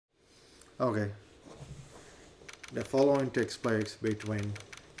Okay. The following takes place between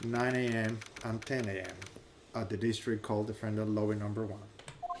 9 a.m. and 10 a.m. at the district court defendant lobby number 1.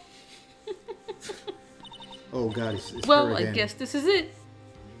 Oh god, it's well, her I again. guess this is it.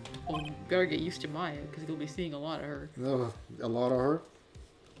 Well, you better get used to Maya, because you'll be seeing a lot of her. A lot of her?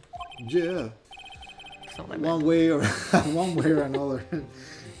 Yeah. One way or another,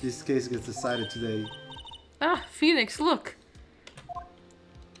 this case gets decided today. Ah, Phoenix, look!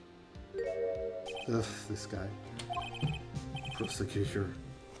 Ugh, this guy. Prosecutor.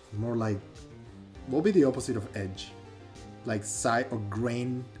 More like... What would be the opposite of edge? Like side or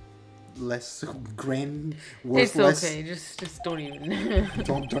grain... Less grain... Worthless? It's okay, just don't even...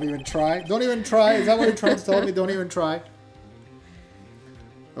 don't even try? Don't even try? Is that what you're trying to tell me? Don't even try?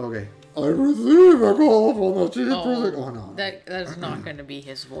 Okay. I receive a call from the chief prosecutor. Oh no. That's not going to be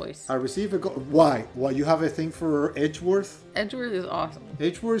his voice. I receive a call. Why? Why? You have a thing for Edgeworth? Edgeworth is awesome.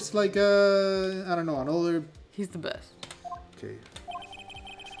 Edgeworth's like I don't know, another... He's the best. Okay.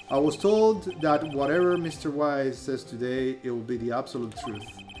 I was told that whatever Mr. Wise says today, it will be the absolute truth.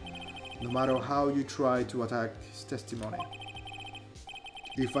 No matter how you try to attack his testimony.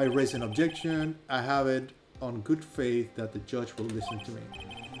 If I raise an objection, I have it on good faith that the judge will listen to me.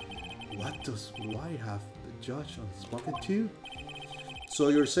 What does Wright have the judge unspoken to? So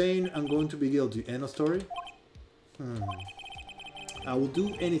you're saying I'm going to be guilty, end of story? I will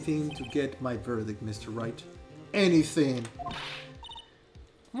do anything to get my verdict, Mr. Wright. Anything!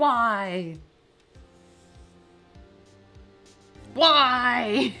 Why?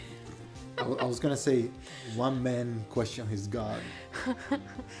 Why? I was gonna say, one man question his God.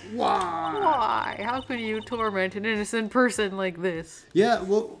 Why? Why? How could you torment an innocent person like this? Yeah,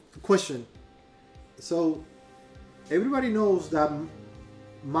 well, question. So, everybody knows that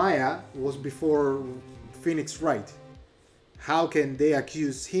Maya was before Phoenix Wright. How can they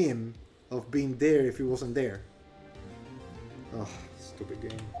accuse him of being there if he wasn't there? Oh, stupid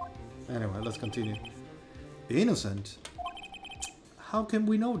game. Anyway, let's continue. Innocent? How can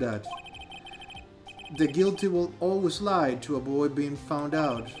we know that? The guilty will always lie to avoid being found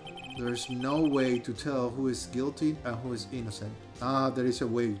out. There's no way to tell who is guilty and who is innocent. Ah, there is a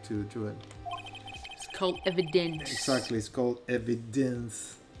way to do it. It's called evidence. Exactly, it's called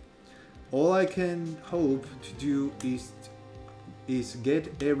evidence. All I can hope to do is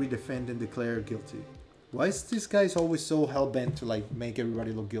get every defendant declared guilty. Why is this guy always so hell-bent to like make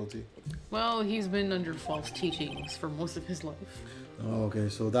everybody look guilty? Well, he's been under false teachings for most of his life. Oh, okay,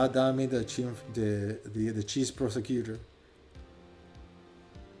 so that made the cheese prosecutor.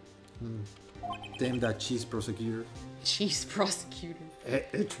 Damn that cheese prosecutor. Cheese prosecutor.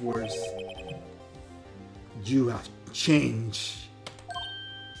 It's worse. You have changed.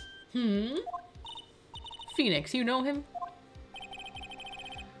 Phoenix, you know him?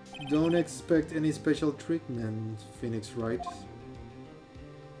 Don't expect any special treatment, Phoenix Wright.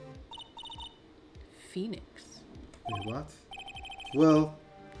 Phoenix? Wait, what? Well,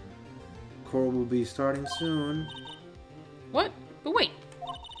 court will be starting soon. What? But wait.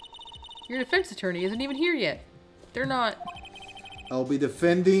 Your defense attorney isn't even here yet. They're not... I'll be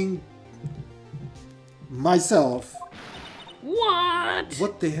defending... myself. What?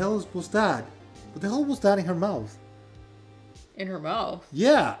 What the hell was that? What the hell was that in her mouth? In her mouth?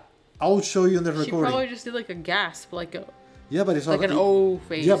 Yeah. I'll show you in the recording. She probably just did like a gasp, like a... Yeah, but it's like an O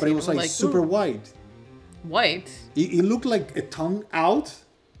face. Yeah, but it was like super ooh. white. White? It looked like a tongue out,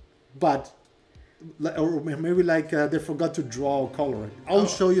 but... Or maybe like they forgot to draw color. I'll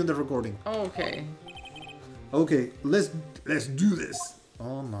show you in the recording. Oh, okay. Okay, let's do this.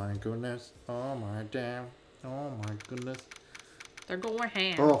 Oh my goodness. Oh my damn. Oh my goodness. They're going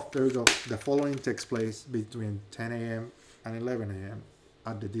ham. Oh, there we go. The following takes place between 10 a.m. and 11 a.m.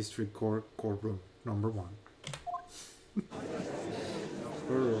 at the district courtroom number 1.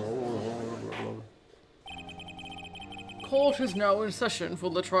 Court is now in session for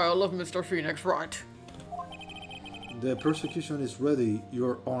the trial of Mr. Phoenix Wright. The prosecution is ready,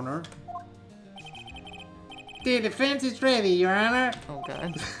 Your Honor. The defense is ready, Your Honor. Oh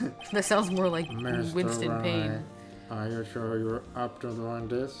god. That sounds more like Mr. Winston Payne. Are you sure you're up to doing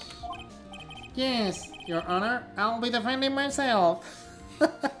this? Yes, Your Honor. I'll be defending myself.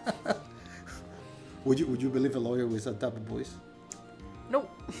 Would you believe a lawyer with that type of voice? Nope.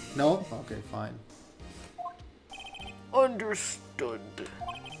 No? Okay, fine. Understood.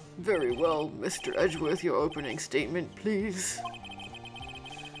 Very well, Mr. Edgeworth, your opening statement, please.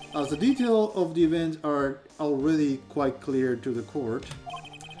 As the details of the event are already quite clear to the court,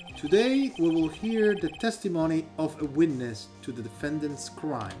 today we will hear the testimony of a witness to the defendant's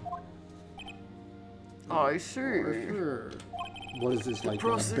crime. I see. Sure. What is this, like a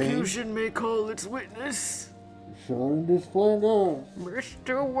Prosecution may call its witness, Showing the splendor.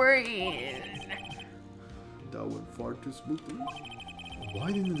 Mr. Wayne. That went far too smoothly.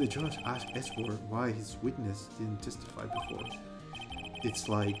 Why didn't the judge ask Edgeworth why his witness didn't testify before? It's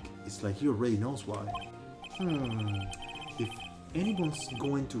like he already knows why. If anyone's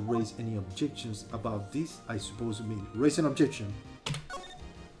going to raise any objections about this, I suppose you mean raise an objection.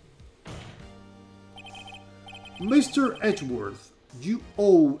 Mr. Edgeworth, you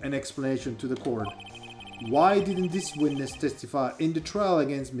owe an explanation to the court. Why didn't this witness testify in the trial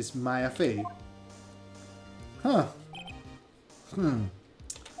against Miss Maya Fey? I'm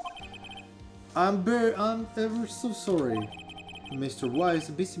ever so sorry. Mr. White is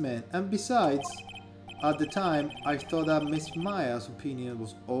a busy man, and besides, at the time, I thought that Miss Maya's opinion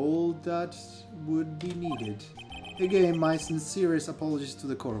was all that would be needed. Again, my sincerest apologies to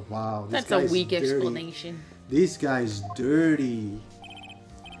the court. Wow, this That's a guy's weak dirty. explanation. This guy's dirty.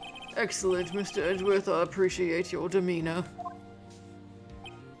 Excellent, Mr. Edgeworth. I appreciate your demeanor.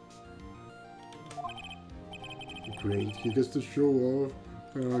 Great, he gets to show off,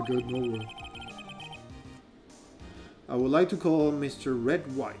 and I got nowhere. I would like to call Mr. Red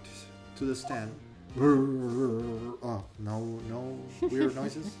White to the stand. Oh, no weird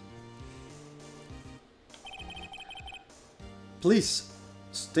noises. Please,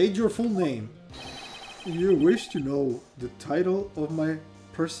 state your full name. You wish to know the title of my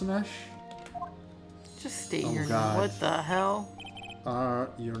personage? Just state Oh, your God. name. What the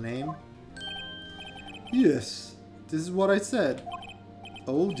hell? Your name? Yes, this is what I said.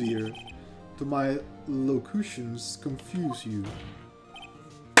 Oh dear, do my locutions confuse you?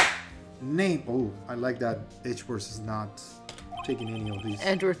 Name. Oh, I like that Edgeworth is not taking any of these.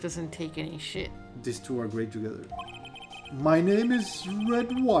 Edgeworth doesn't take any shit. These two are great together. My name is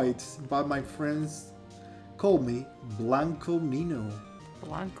Red White, but my friends call me Blanco Nino.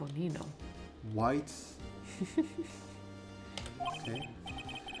 Blanco Nino. White. Okay.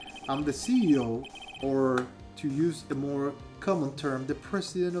 I'm the CEO, or to use a more common term, the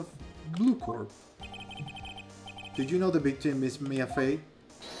president of Blue Corp. Did you know the victim is Mia Fey?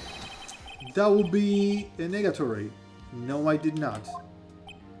 That would be a negatory. No, I did not.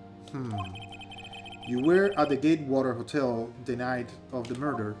 You were at the Gatewater Hotel the night of the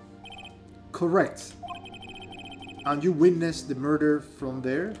murder. Correct. And you witnessed the murder from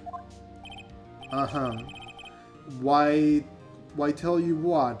there? Uh-huh. Why tell you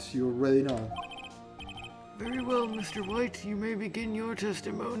what you already know? Very well, Mr. White. You may begin your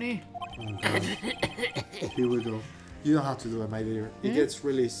testimony. Oh, God. Here we go. You don't have to do it, my dear. It gets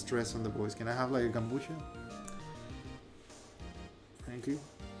really stressed on the voice. Can I have like a kombucha? Thank you.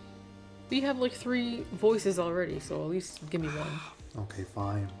 We have like 3 voices already, so at least give me one. Okay,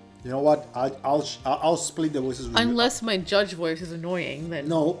 fine. You know what? I'll split the voices with you. Unless my judge voice is annoying, then...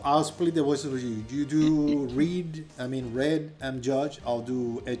 No, I'll split the voices with you. You do Red and Judge. I'll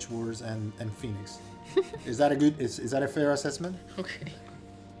do Edgeworth and Phoenix. Is that a good? Is that a fair assessment? Okay.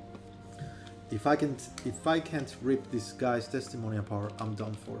 If I can't rip this guy's testimony apart, I'm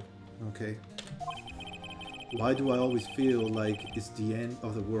done for. Okay. Why do I always feel like it's the end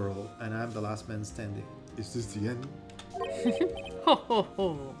of the world and I'm the last man standing? Is this the end? Ho ho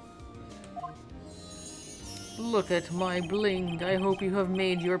ho. Look at my bling. I hope you have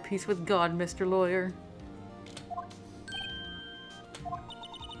made your peace with God, Mr. Lawyer.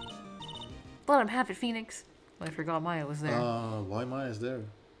 Let him have it, Phoenix. I forgot Maya was there. Why Maya's there?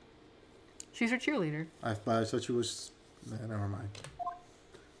 She's her cheerleader. I thought she was... never mind.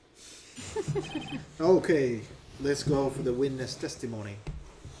 Okay, let's go for the witness testimony.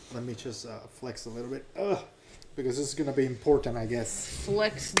 Let me just flex a little bit. Because this is going to be important, I guess.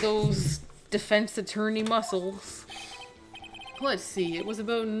 Flex those defense attorney muscles. Let's see, it was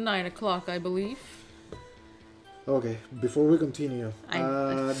about 9 o'clock, I believe. Okay, before we continue,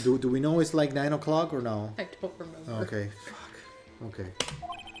 do we know it's like 9 o'clock or no? I don't remember. Okay, fuck. Okay.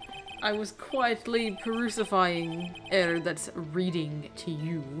 I was quietly perusifying, that's reading to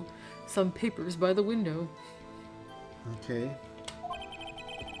you, some papers by the window. Okay.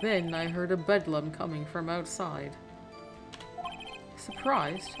 Then I heard a bedlam coming from outside.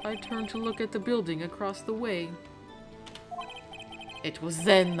 Surprised, I turned to look at the building across the way. It was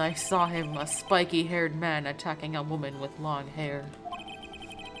then I saw him, a spiky-haired man attacking a woman with long hair.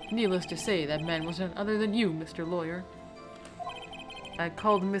 Needless to say, that man was none other than you, Mr. Lawyer. I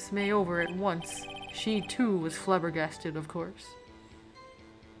called Miss May over at once. She, too, was flabbergasted, of course.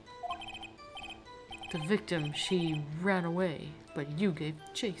 The victim, she ran away, but you gave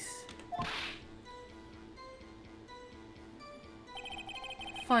chase.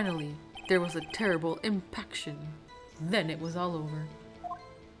 Finally, there was a terrible impaction. Then it was all over.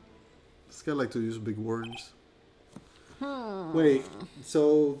 This guy like to use big words. Wait,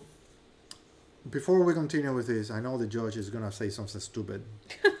 so before we continue with this, I know the judge is gonna say something stupid.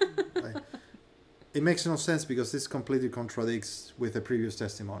 It makes no sense because this completely contradicts with the previous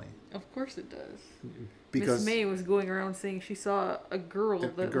testimony. Of course it does. Because Miss May was going around saying she saw a girl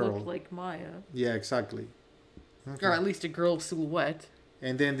that looked like Maya. yeah, exactly. Okay. Or at least a girl silhouette.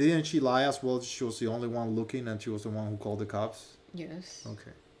 And then didn't she lie as well? She was the only one looking and she was the one who called the cops? Yes.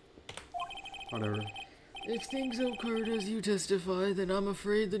 Okay. Whatever. If things occurred as you testify, then I'm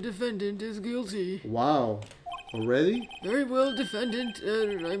afraid the defendant is guilty. Wow. Already? Very well, defendant.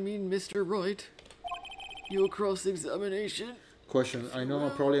 Mr. Wright. Your cross-examination. Question. I know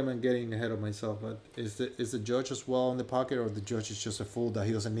probably I'm getting ahead of myself, but is the judge as well in the pocket, or the judge is just a fool that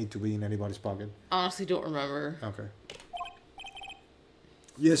he doesn't need to be in anybody's pocket? Honestly, don't remember. Okay.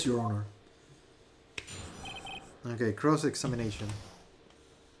 Yes, Your Honor. Okay, cross-examination.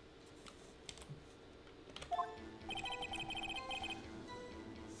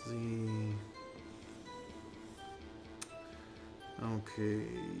 See. Okay.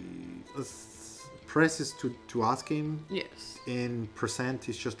 Let's press is to ask him. Yes. And present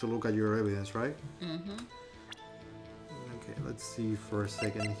is just to look at your evidence, right? Mm-hmm. Okay, let's see for a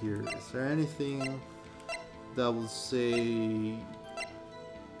second here. Is there anything that will say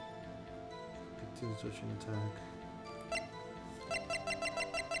victim such an attack?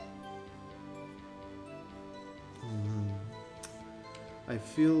 I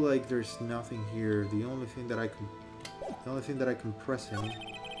feel like there's nothing here. The only thing that I can press him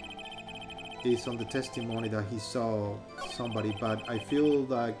is on the testimony that he saw somebody, but I feel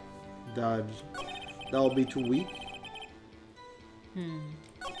like that'll be too weak.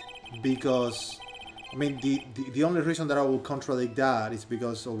 Because I mean the only reason that I will contradict that is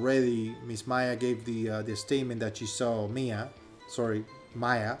because already Miss Maya gave the statement that she saw Maya.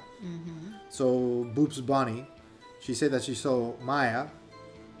 So Boobs Bunny, she said that she saw Maya,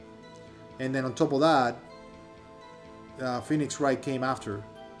 and then on top of that, Phoenix Wright came after.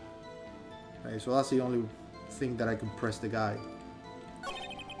 Right, so that's the only thing that I can press the guy.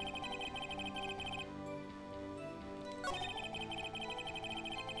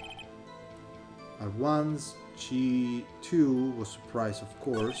 At once, she too was surprised, of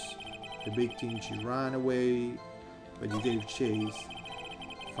course. The victim, she ran away, but you gave chase.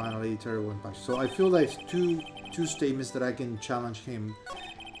 Finally, Terry went back. So I feel like two statements that I can challenge him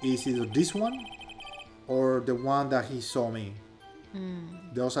is either this one or the one that he saw me.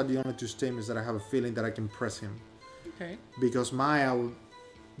 Those are the only two statements that I have a feeling that I can press him. Okay. Because Maya,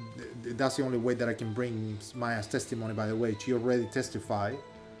 that's the only way that I can bring Maya's testimony. By the way, she already testified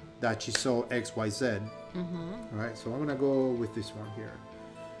that she saw X, Y, Z. Alright, so I'm gonna go with this one here.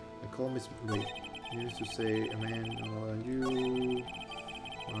 I call Miss. Wait, used to say a man more than you.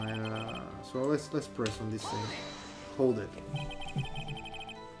 Maya. So let's press on this thing. Hold it.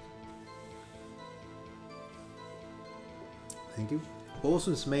 Thank you. What was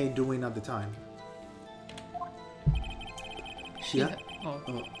Miss May doing at the time? Go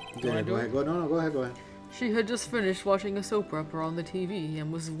ahead. Go ahead. She had just finished watching a soap opera on the TV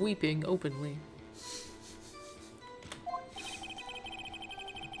and was weeping openly.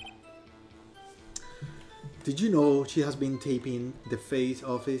 Did you know she has been taping the face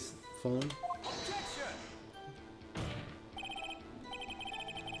of his phone?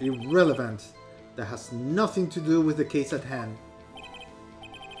 Irrelevant. That has nothing to do with the case at hand.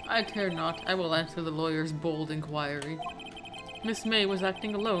 I care not. I will answer the lawyer's bold inquiry. Miss May was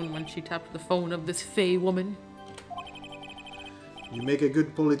acting alone when she tapped the phone of this fey woman. You make a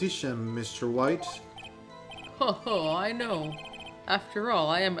good politician, Mr. White. Ho ho, I know. After all,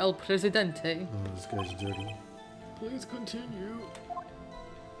 I am El Presidente. Oh, this guy's dirty. Please continue.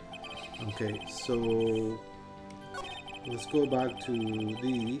 Okay, so let's go back to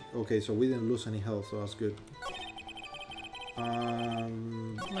the... Okay, so we didn't lose any health, so that's good.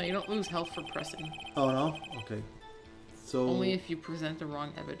 No, you don't lose health for pressing. Oh, no? Okay. So... Only if you present the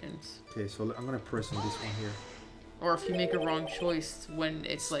wrong evidence. Okay, so I'm gonna press on this one here. Or if you make a wrong choice when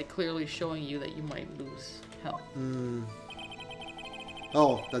it's like clearly showing you that you might lose health.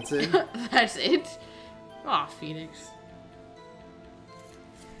 Oh, that's it? That's it? Aw, Phoenix.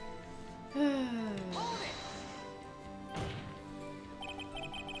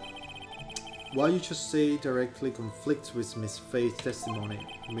 What you just say directly conflicts with Miss Faye's testimony.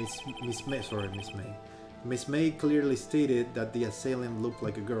 Miss May. Miss May clearly stated that the assailant looked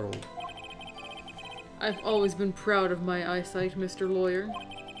like a girl. I've always been proud of my eyesight, Mr. Lawyer.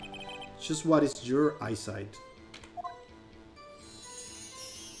 Just what is your eyesight?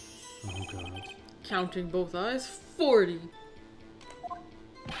 Oh god. Counting both eyes, 40.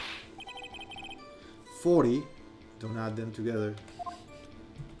 40. Don't add them together.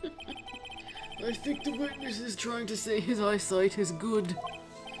 I think the witness is trying to say his eyesight is good.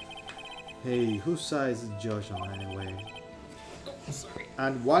 Hey, whose side is Josh on anyway? Oh, sorry.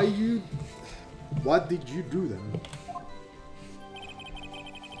 And what did you do then?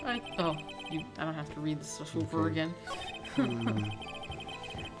 I don't have to read this stuff over Okay. again.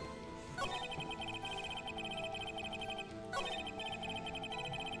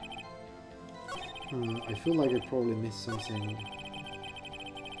 I feel like I probably missed something.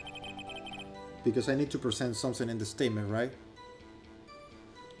 Because I need to present something in the statement, right?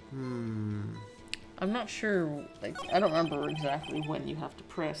 I'm not sure, like, I don't remember exactly when you have to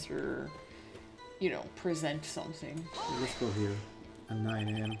press or, you know, present something. Let's go here. At 9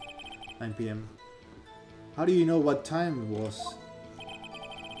 a.m. 9 p.m. How do you know what time it was?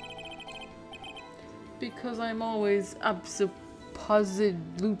 Because I'm always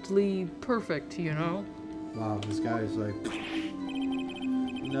absolutely perfect, you know? Wow, this guy is like...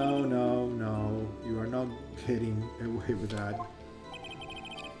 No, no, no. You are not getting away with that.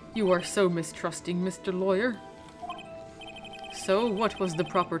 You are so mistrusting, Mr. Lawyer. So, what was the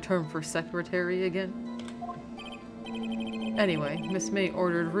proper term for secretary again? Anyway, Miss May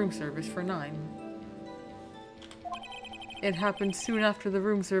ordered room service for 9. It happened soon after the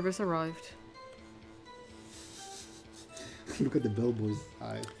room service arrived. Look at the bellboy's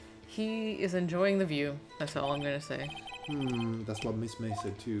eye. He is enjoying the view. That's all I'm gonna say. That's what Miss May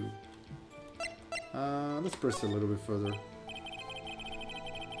said too. Let's press a little bit further.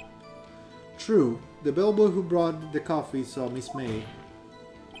 True, the bellboy who brought the coffee saw Miss May,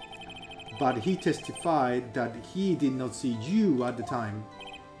 but he testified that he did not see you at the time.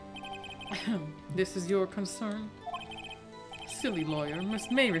 This is your concern? Silly lawyer, Miss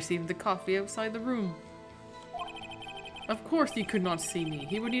May received the coffee outside the room. Of course he could not see me.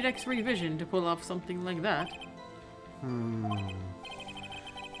 He would need X-ray vision to pull off something like that.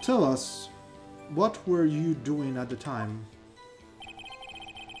 Tell us, what were you doing at the time?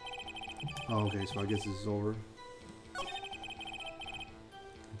 Oh, okay, so I guess this is over.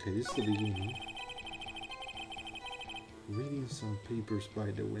 Okay, this is the beginning. Reading some papers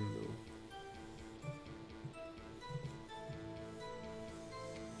by the window.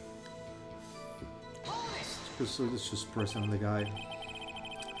 So let's just press on the guy.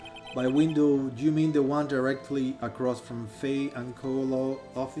 By window, do you mean the one directly across from Faye and Co.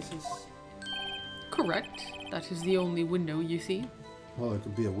 offices? Correct. That is the only window you see. Well, it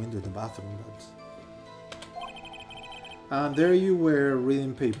could be a window in the bathroom, but... And there you were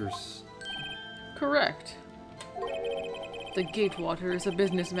reading papers. Correct. The Gatewater is a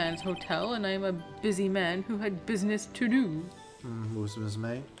businessman's hotel, and I am a busy man who had business to do. Was Miss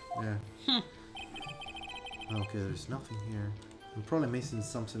May? Yeah. Okay, there's nothing here. I'm probably missing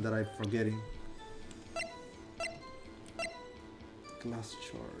something that I'm forgetting. Glass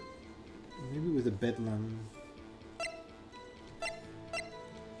chart. Maybe with a bedlam.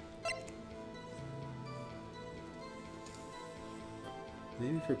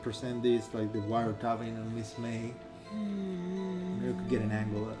 Maybe if I present this like the wiretapping on Miss May, maybe I could get an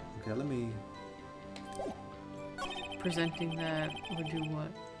angle. Okay, let me... Presenting that would do what?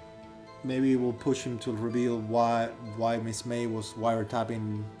 Maybe we'll push him to reveal why Miss May was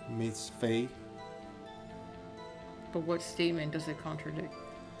wiretapping Miss Faye. But what statement does it contradict?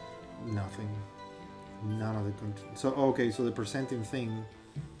 Nothing. None of the... So, okay, so the presenting thing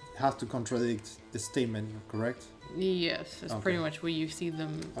has to contradict the statement, correct? Yes, that's Okay. pretty much where you see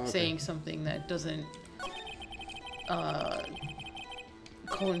them saying something that doesn't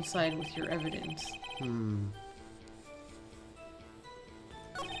coincide with your evidence.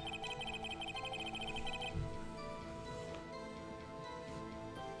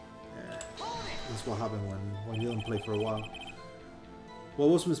 That's what happened when you don't play for a while. What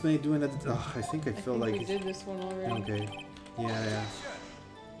was Miss May doing at the... I think I feel like... we did this one already. Okay. Yeah.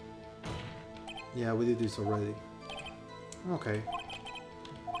 Yeah, we did this already. Okay.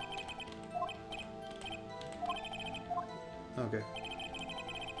 Okay.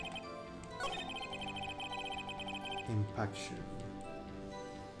 Impaction.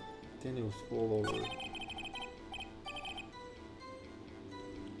 Then it was all over.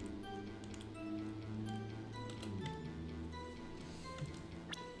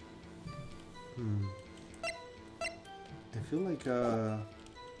 I feel like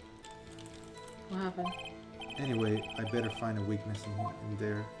What happened? anyway, I better find a weakness in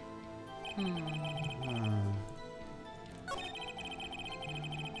there. Some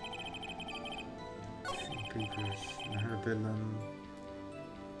papers. I heard bedlam.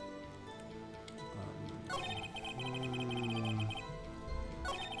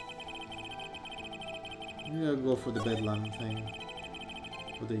 Maybe I'll go for the bedlam thing.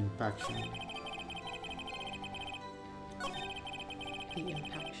 For the impaction. The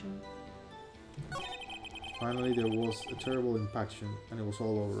impaction. Finally, there was a terrible impaction, and it was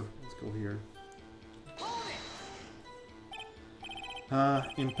all over. Let's go here.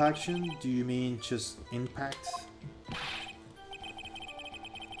 Impaction? Do you mean just impact?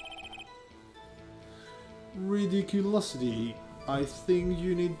 Ridiculosity. I think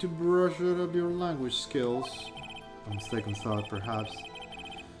you need to brush up your language skills. On second thought, perhaps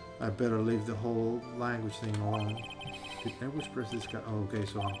I better leave the whole language thing alone. Did I express this guy? Oh, okay,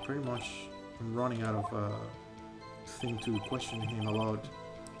 so I'm pretty much running out of thing to question him about.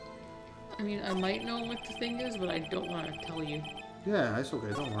 I mean, I might know what the thing is, but I don't want to tell you. Yeah, it's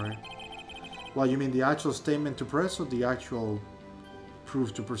okay, don't worry. Well, you mean the actual statement to press or the actual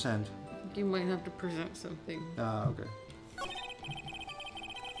proof to present? You might have to present something. Ah, okay.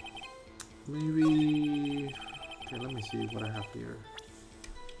 Maybe... Okay, let me see what I have here.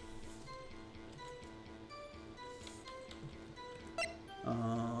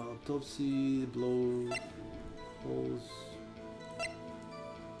 Autopsy, blow, holes.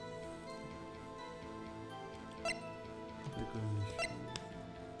 Recognition.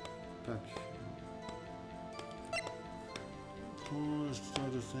 Touch. Most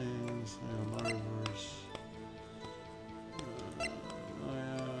other things. Marvers.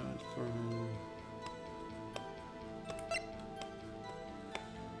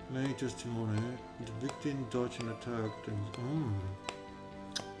 Lay testimony. The victim dodged an attack.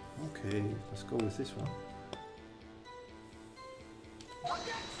 Okay, let's go with this one.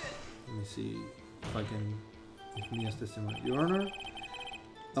 Let me see if I can. If Mia's testimony. Your Honor?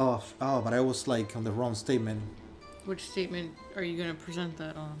 Oh, but I was like on the wrong statement. Which statement are you going to present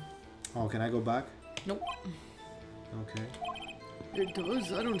that on? Oh, can I go back? Nope. Okay. It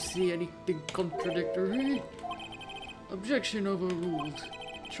does. I don't see anything contradictory. Objection overruled.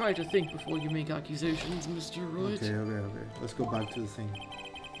 Try to think before you make accusations, Mr. Wright. Okay. Let's go back to the thing.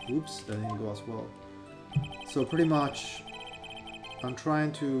 Oops, that didn't go as well. So pretty much, I'm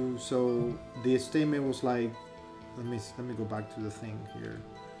trying to. So the statement was like, let me go back to the thing here.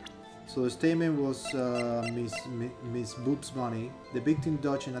 So the statement was Miss Boots Bunny. The victim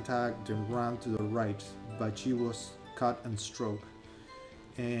dodged an attack, then ran to the right, but she was cut and struck.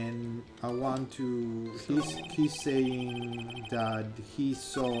 And I want to. He's saying that he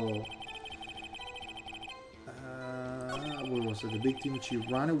saw. Where was it? The victim. She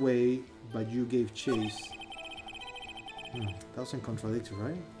ran away, but you gave chase. That doesn't contradict,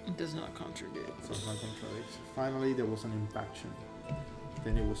 right? It does not contradict. It does not contradict. Finally, there was an impaction.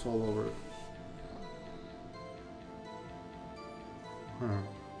 Then it was all over.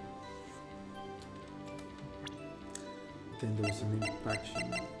 Then there was an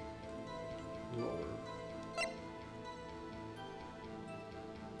impaction. Lower.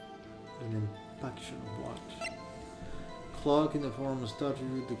 An impaction of what? Clock in the form of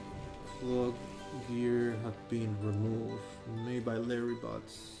statue. The clock gear had been removed. Made by Larry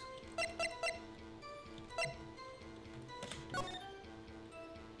Butts.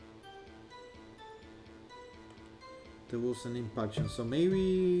 There was an impaction, so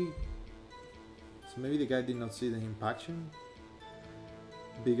maybe the guy did not see the impaction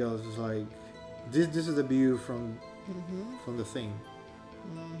because it's like this is the view from the thing.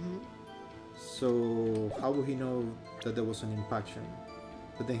 So how would he know that there was an impaction?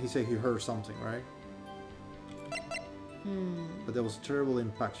 But then he said he heard something, right? But there was terrible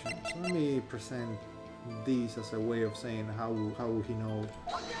impaction. So let me present this as a way of saying how would he know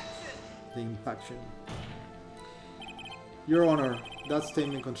the impaction. Your Honor, that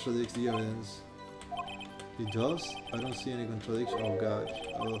statement contradicts the evidence. It does? I don't see any contradiction. Oh god.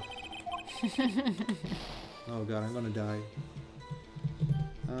 Oh god, I'm gonna die.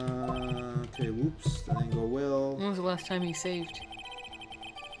 Okay, whoops, that didn't go well. When was the last time you saved?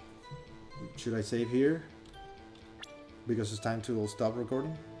 Should I save here? Because it's time to stop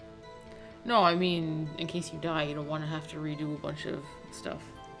recording? No, I mean, in case you die, you don't want to have to redo a bunch of stuff.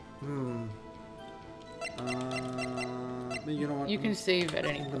 You know what? You can save at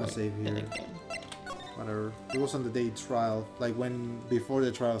any point. I'm gonna save in here. the game. Whatever. It was on the day trial. Like before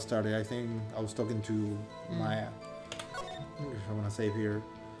the trial started, I think I was talking to Maya. I wanna save here.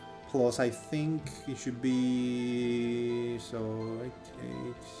 Plus, I think it should be 58. Oh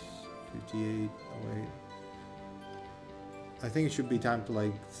wait. I think it should be time to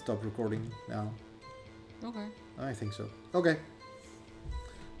like stop recording now. Okay. I think so. Okay.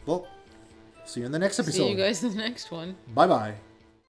 Well, see you in the next episode. See you guys in the next one. Bye bye.